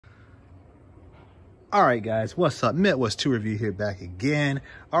All right, guys, what's up? Midwest2 Review here, back again.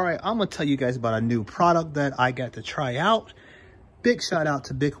 All right, I'm gonna tell you guys about a new product that I got to try out. Big shout out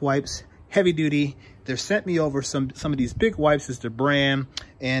to Bic Wipes, heavy duty. They sent me over some of these Bic Wipes is the brand,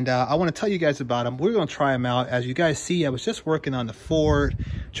 and I want to tell you guys about them. We're gonna try them out. As you guys see, I was just working on the Ford,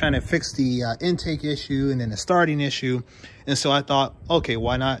 trying to fix the intake issue and then the starting issue, and so I thought, okay,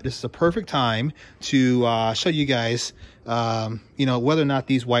 why not? This is a perfect time to show you guys, you know, whether or not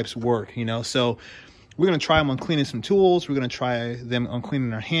these wipes work. You know, so we're going to try them on cleaning some tools. We're going to try them on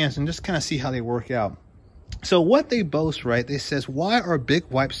cleaning our hands and just kind of see how they work out. So what they boast, right? They says, why are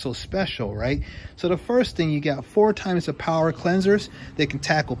Bic Wipes so special, right? So the first thing, you got 4 times the power cleansers. They can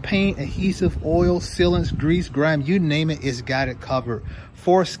tackle paint, adhesive, oil, sealants, grease, grime, you name it, it's got it covered.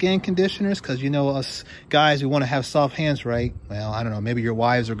 4 skin conditioners, because you know us guys, we want to have soft hands, right? Well, I don't know, maybe your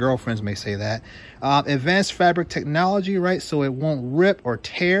wives or girlfriends may say that. Advanced fabric technology, right? So it won't rip or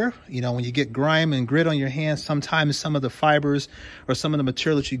tear. You know, when you get grime and grit on your hands, sometimes some of the fibers or some of the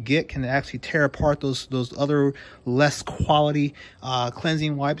material that you get can actually tear apart those other less quality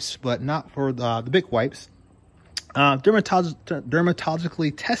cleansing wipes, but not for the Bic Wipes.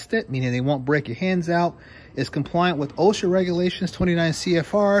 Dermatologically tested, meaning they won't break your hands out. It's compliant with OSHA regulations 29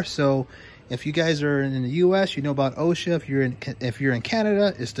 CFR. So if you guys are in the US, you know about OSHA. If you're in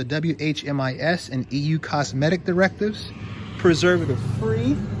Canada, it's the WHMIS and EU cosmetic directives. Preservative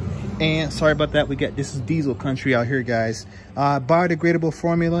free. And sorry about that, this is diesel country out here, guys. Biodegradable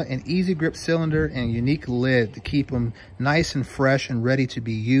formula, an easy grip cylinder, and unique lid to keep them nice and fresh and ready to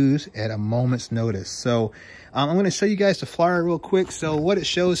be used at a moment's notice. So I'm going to show you guys the flyer real quick. So what it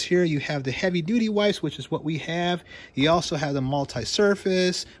shows here, you have the heavy duty wipes, which is what we have. You also have the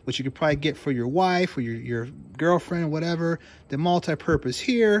multi-surface, which you could probably get for your wife or your girlfriend, whatever. The multi-purpose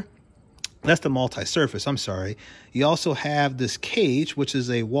here. That's the multi-surface, I'm sorry. You also have this cage, which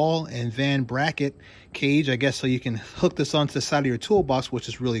is a wall and van bracket cage, I guess, so you can hook this onto the side of your toolbox, which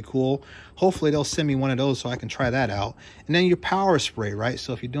is really cool. Hopefully they'll send me one of those so I can try that out. And then your power spray, right?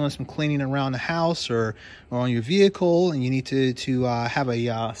 So if you're doing some cleaning around the house or on your vehicle and you need to have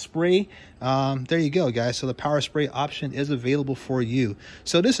a spray, there you go, guys. So the power spray option is available for you.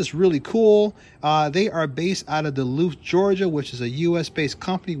 So this is really cool. They are based out of Duluth, Georgia, which is a US-based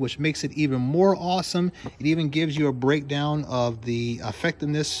company, which makes it even more awesome. It even gives you a breakdown of the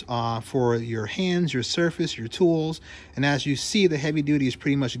effectiveness for your hands, your surface, your tools. And as you see, the heavy duty is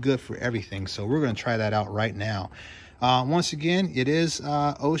pretty much good for everything. So we're going to try that out right now. Once again, it is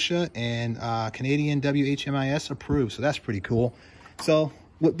OSHA and Canadian WHMIS approved. So that's pretty cool. So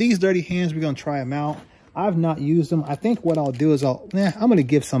with these dirty hands, we're going to try them out. I've not used them. I think what I'll do is I'm going to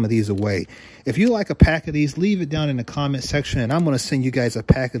give some of these away. If you like a pack of these, leave it down in the comment section, and I'm going to send you guys a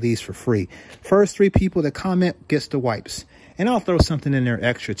pack of these for free. First 3 people that comment gets the wipes. And I'll throw something in there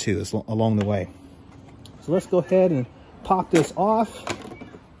extra too along the way. So let's go ahead and pop this off.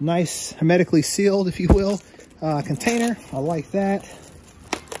 Nice hermetically sealed, if you will, container. I like that.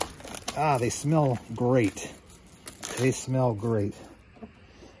 They smell great. They smell great.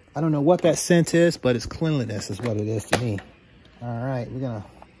 I don't know what that scent is, but it's cleanliness is what it is to me. All right, we're gonna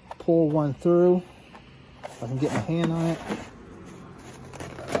pull one through. If I can get my hand on it.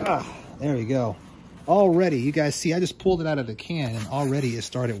 There we go. Already, you guys see, I just pulled it out of the can and already it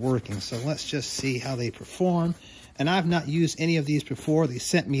started working. So let's just see how they perform. And I've not used any of these before. They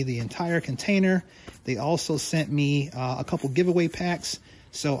sent me the entire container. They also sent me a couple giveaway packs.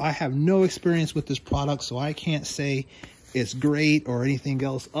 So I have no experience with this product, so I can't say it's great or anything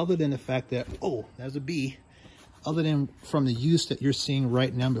else other than the fact that, oh, there's a bee, other than from the use that you're seeing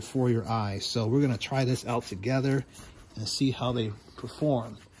right now before your eyes. So we're going to try this out together and see how they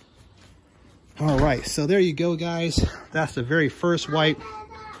perform. All right, so there you go, guys. That's the very first wipe.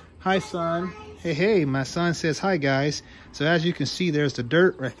 Hi, son. Hey, my son says hi, guys. So as you can see, there's the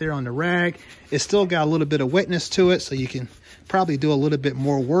dirt right there on the rag. It's still got a little bit of wetness to it, so you can probably do a little bit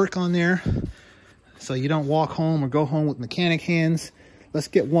more work on there so you don't walk home or go home with mechanic hands. Let's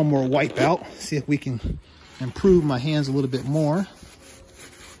get one more wipe out, see if we can improve my hands a little bit more.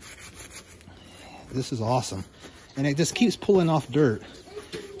 This is awesome. And it just keeps pulling off dirt.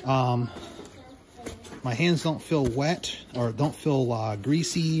 My hands don't feel wet or don't feel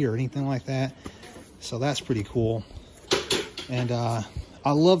greasy or anything like that. So that's pretty cool. And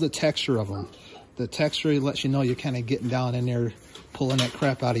I love the texture of them. The texture lets you know you're kind of getting down in there, pulling that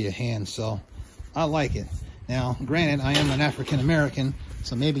crap out of your hands. So I like it. Now, granted, I am an African-American,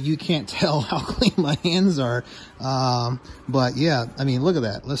 so maybe you can't tell how clean my hands are. But yeah, I mean, look at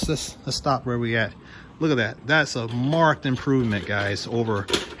that. Let's stop where we at. Look at that. That's a marked improvement, guys, over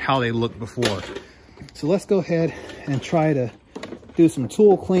how they looked before. So let's go ahead and try to do some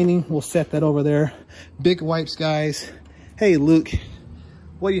tool cleaning. We'll set that over there. Big Wipes, guys. Hey, Luke,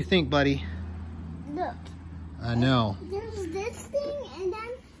 what do you think, buddy? Look. I know. There's this thing, and then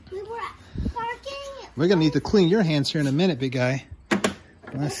we were parking. We're gonna need to clean your hands here in a minute, big guy.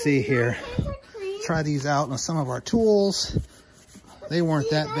 Let's see here. Try these out on some of our tools. They weren't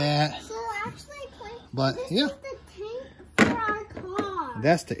that bad. But yeah.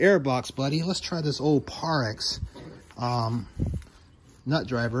 That's the air box, buddy. Let's try this old Parex nut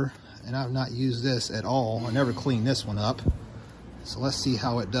driver. And I've not used this at all. I never cleaned this one up. So let's see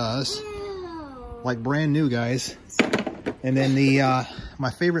how it does. Like brand new, guys. And then the my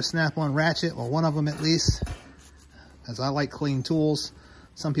favorite Snap-on ratchet, or one of them at least, as I like clean tools.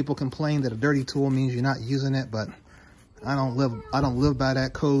 Some people complain that a dirty tool means you're not using it, but I don't live by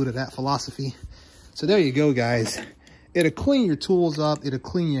that code or that philosophy. So there you go, guys. It'll clean your tools up. It'll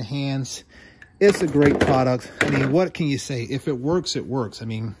clean your hands. It's a great product. I mean, what can you say? If it works, it works. I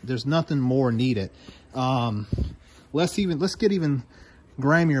mean, there's nothing more needed. Let's get even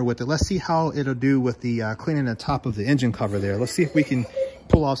grimier with it. Let's see how it'll do with the cleaning the top of the engine cover there. Let's see if we can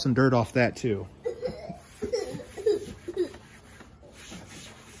pull off some dirt off that too.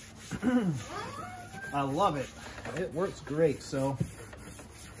 I love it. It works great. So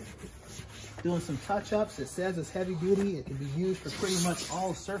doing some touch-ups. It says it's heavy duty. It can be used for pretty much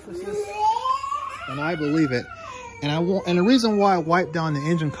all surfaces, and I believe it. And the reason why I wiped down the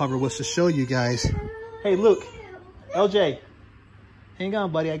engine cover was to show you guys. Hey, Luke, LJ, hang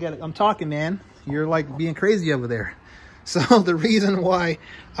on, buddy. I'm talking, man. You're like being crazy over there. So the reason why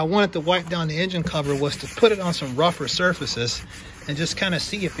I wanted to wipe down the engine cover was to put it on some rougher surfaces and just kind of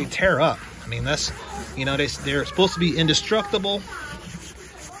see if they tear up. I mean, that's, you know, they're supposed to be indestructible.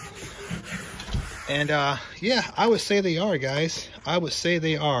 And yeah, I would say they are, guys. I would say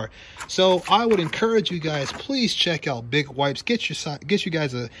they are. So I would encourage you guys, please check out Big Wipes. Get you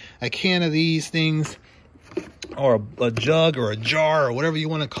guys a can of these things, or a jug or a jar or whatever you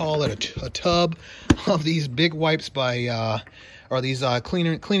want to call it, a tub of these Big Wipes by or these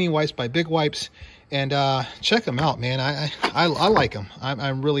cleaning wipes by Big Wipes, and check them out, man. I like them.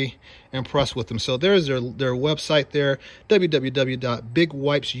 I'm really impressed with them. So there's their website there,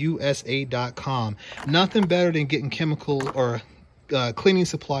 www.bigwipesusa.com. Nothing better than getting chemical or cleaning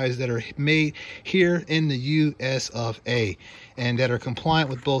supplies that are made here in the US of A, and that are compliant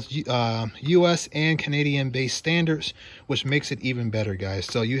with both US and Canadian based standards, which makes it even better, guys.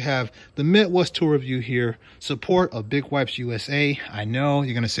 So you have the Midwest Tool Review here, support of Big Wipes USA. I know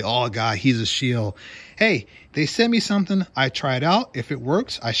you're gonna say, oh God, he's a shield. Hey, they sent me something, I try it out. If it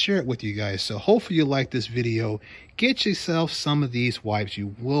works, I share it with you guys. So hopefully you like this video. Get yourself some of these wipes.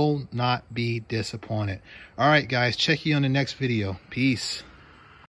 You will not be disappointed. All right, guys, check you on the next video. Peace.